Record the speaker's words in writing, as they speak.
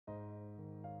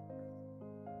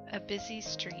A busy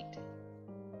street.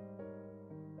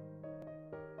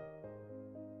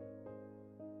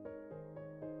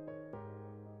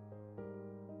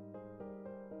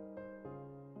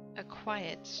 A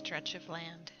quiet stretch of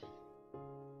land.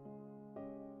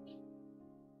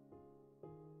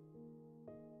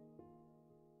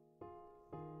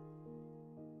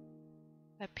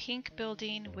 A pink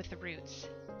building with roots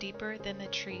deeper than the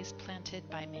trees planted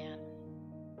by man.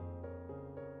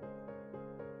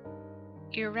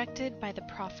 Erected by the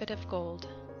prophet of gold,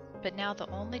 but now the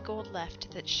only gold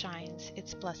left that shines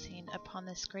its blessing upon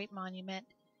this great monument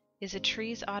is a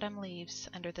tree's autumn leaves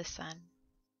under the sun.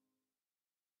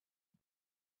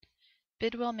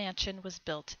 Bidwell Mansion was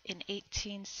built in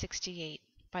 1868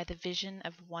 by the vision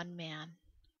of one man,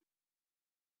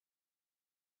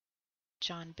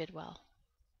 John Bidwell.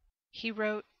 He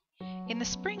wrote, "In the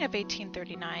spring of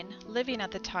 1839, living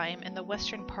at the time in the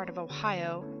western part of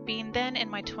Ohio, being then in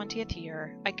my 20th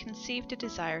year, I conceived a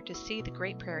desire to see the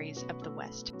great prairies of the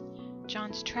West."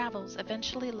 John's travels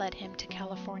eventually led him to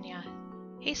California.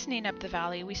 Hastening up the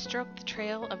valley, we stroked the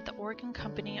trail of the Oregon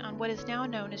Company on what is now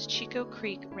known as Chico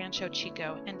Creek, Rancho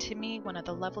Chico, and to me one of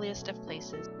the loveliest of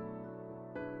places.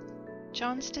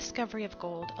 John's discovery of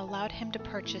gold allowed him to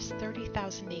purchase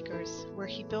 30,000 acres, where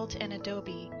he built an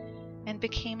adobe and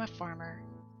became a farmer.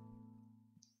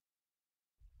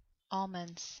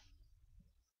 Almonds,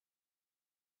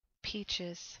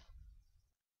 peaches,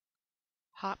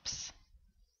 hops,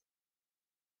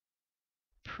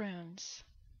 prunes,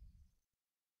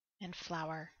 and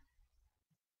flour.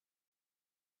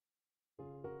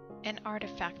 An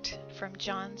artifact from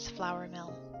John's flour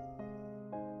mill.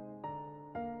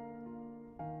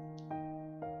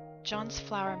 John's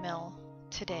flour mill,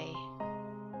 today.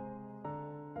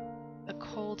 A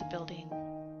cold building.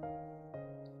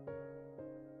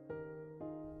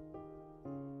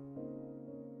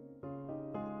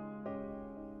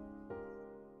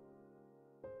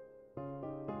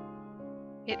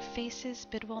 It faces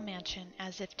Bidwell Mansion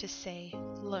as if to say,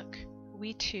 "Look,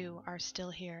 we too are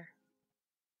still here."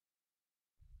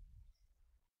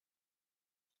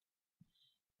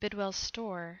 Bidwell's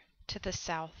store to the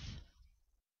south.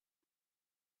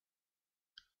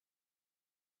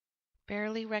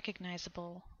 Barely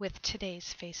recognizable with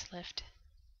today's facelift.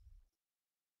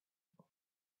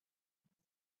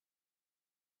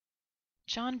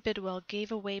 John Bidwell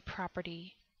gave away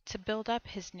property to build up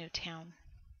his new town.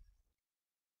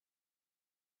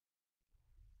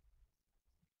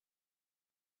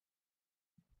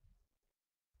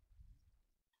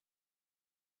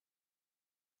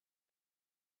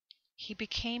 He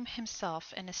became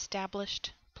himself an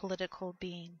established political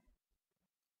being.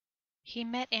 He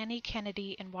met Annie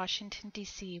Kennedy in Washington,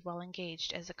 D.C. while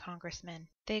engaged as a congressman.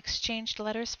 They exchanged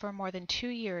letters for more than 2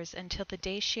 years until the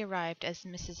day she arrived as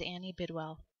Mrs. Annie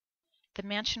Bidwell. The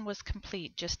mansion was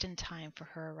complete just in time for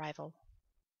her arrival.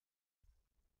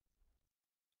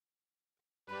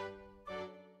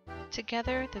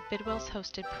 Together, the Bidwells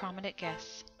hosted prominent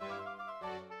guests,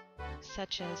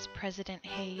 such as President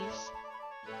Hayes,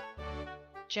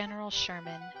 General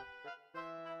Sherman,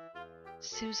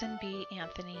 Susan B.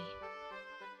 Anthony,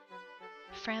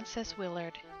 Frances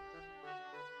Willard,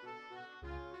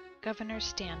 Governor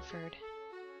Stanford,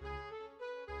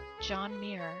 John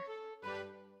Muir,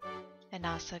 and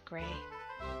Asa Gray.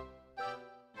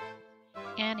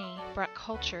 Annie brought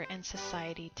culture and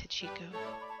society to Chico.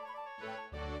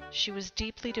 She was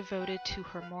deeply devoted to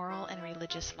her moral and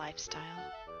religious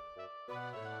lifestyle.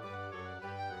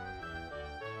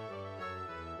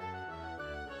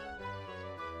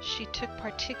 She took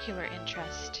particular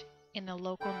interest in the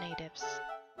local natives.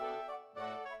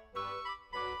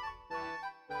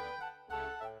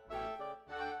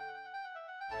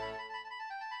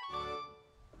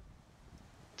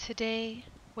 Today,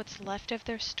 what's left of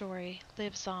their story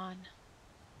lives on.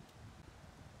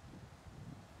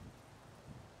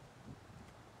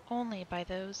 Only by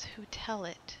those who tell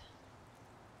it.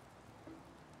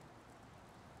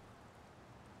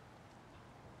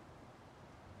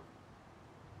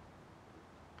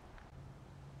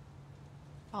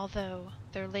 Although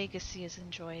their legacy is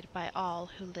enjoyed by all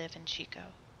who live in Chico.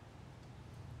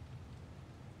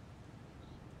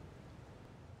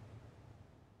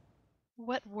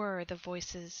 What were the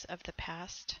voices of the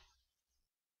past?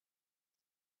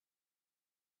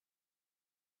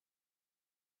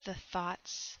 The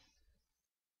thoughts,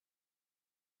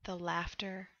 the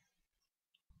laughter,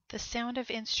 the sound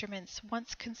of instruments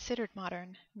once considered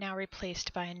modern, now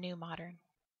replaced by a new modern.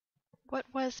 What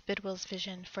was Bidwell's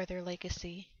vision for their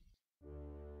legacy?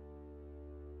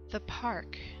 The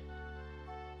park,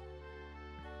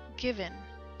 given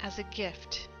as a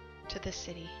gift to the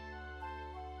city.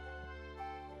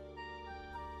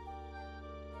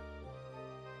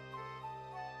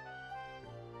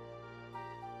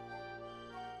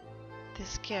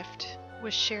 This gift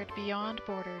was shared beyond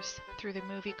borders through the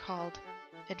movie called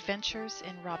Adventures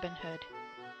in Robin Hood.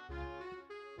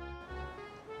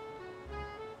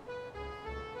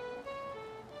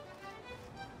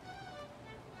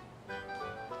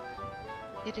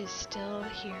 It is still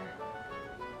here.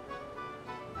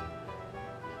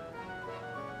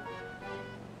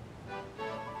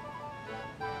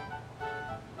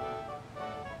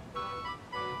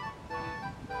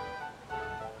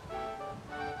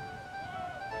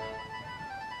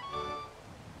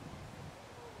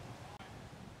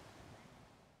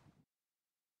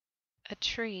 A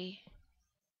tree,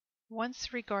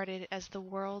 once regarded as the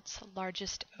world's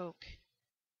largest oak,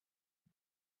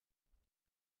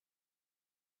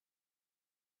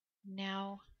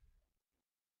 now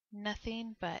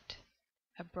nothing but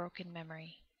a broken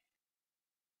memory.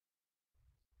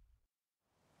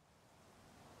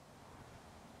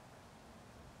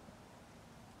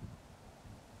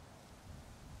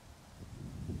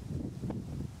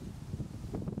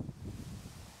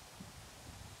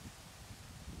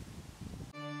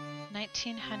 In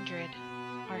 1900,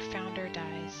 our founder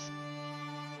dies.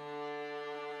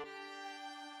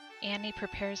 Annie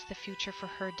prepares the future for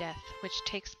her death, which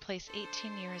takes place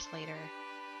 18 years later.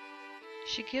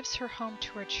 She gives her home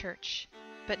to her church,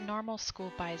 but Normal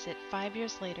School buys it 5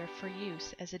 years later for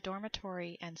use as a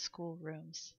dormitory and school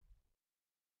rooms.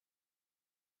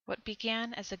 What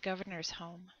began as a governor's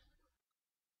home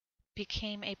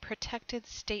became a protected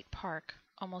state park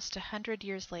almost 100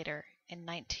 years later in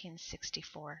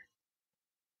 1964.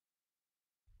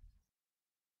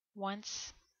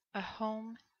 Once a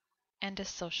home and a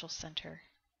social center.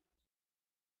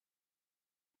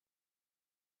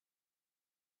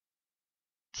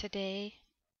 Today,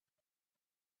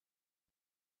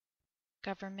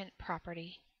 government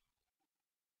property.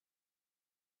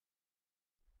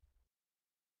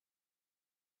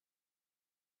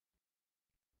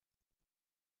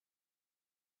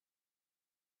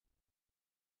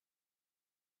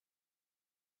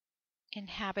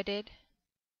 Inhabited,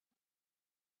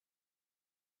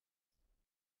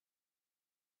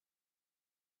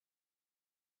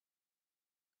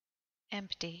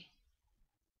 empty.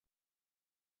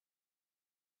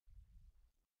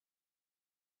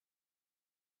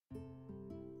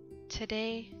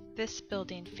 Today, this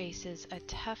building faces a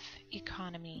tough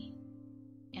economy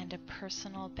and a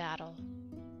personal battle.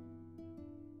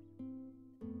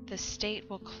 The state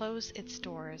will close its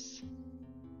doors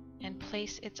and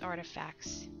place its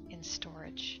artifacts in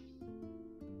storage.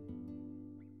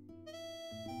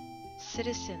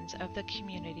 Citizens of the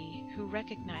community who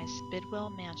recognize Bidwell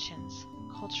Mansion's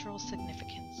cultural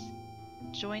significance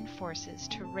join forces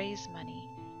to raise money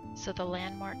so the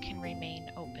landmark can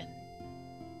remain open.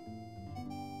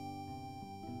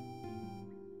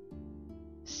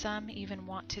 Some even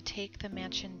want to take the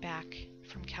mansion back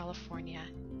from California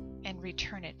and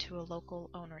return it to a local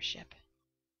ownership.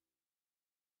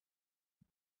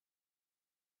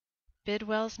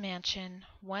 Bidwell's mansion,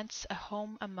 once a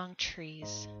home among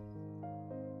trees,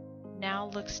 now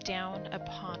looks down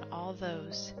upon all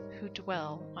those who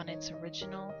dwell on its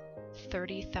original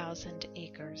 30,000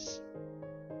 acres,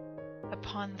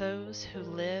 upon those who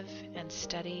live and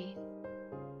study,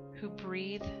 who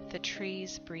breathe the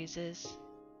trees' breezes,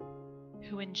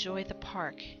 who enjoy the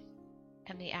park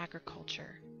and the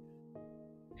agriculture,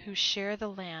 who share the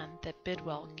land that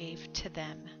Bidwell gave to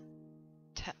them,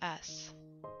 to us.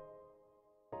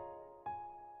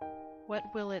 What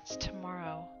will its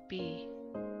tomorrow be?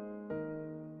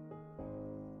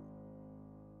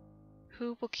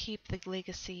 Who will keep the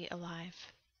legacy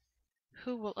alive?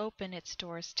 Who will open its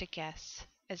doors to guests,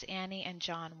 as Annie and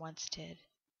John once did?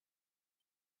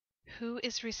 Who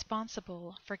is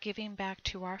responsible for giving back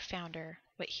to our founder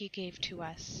what he gave to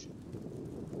us?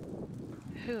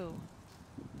 Who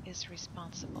is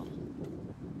responsible?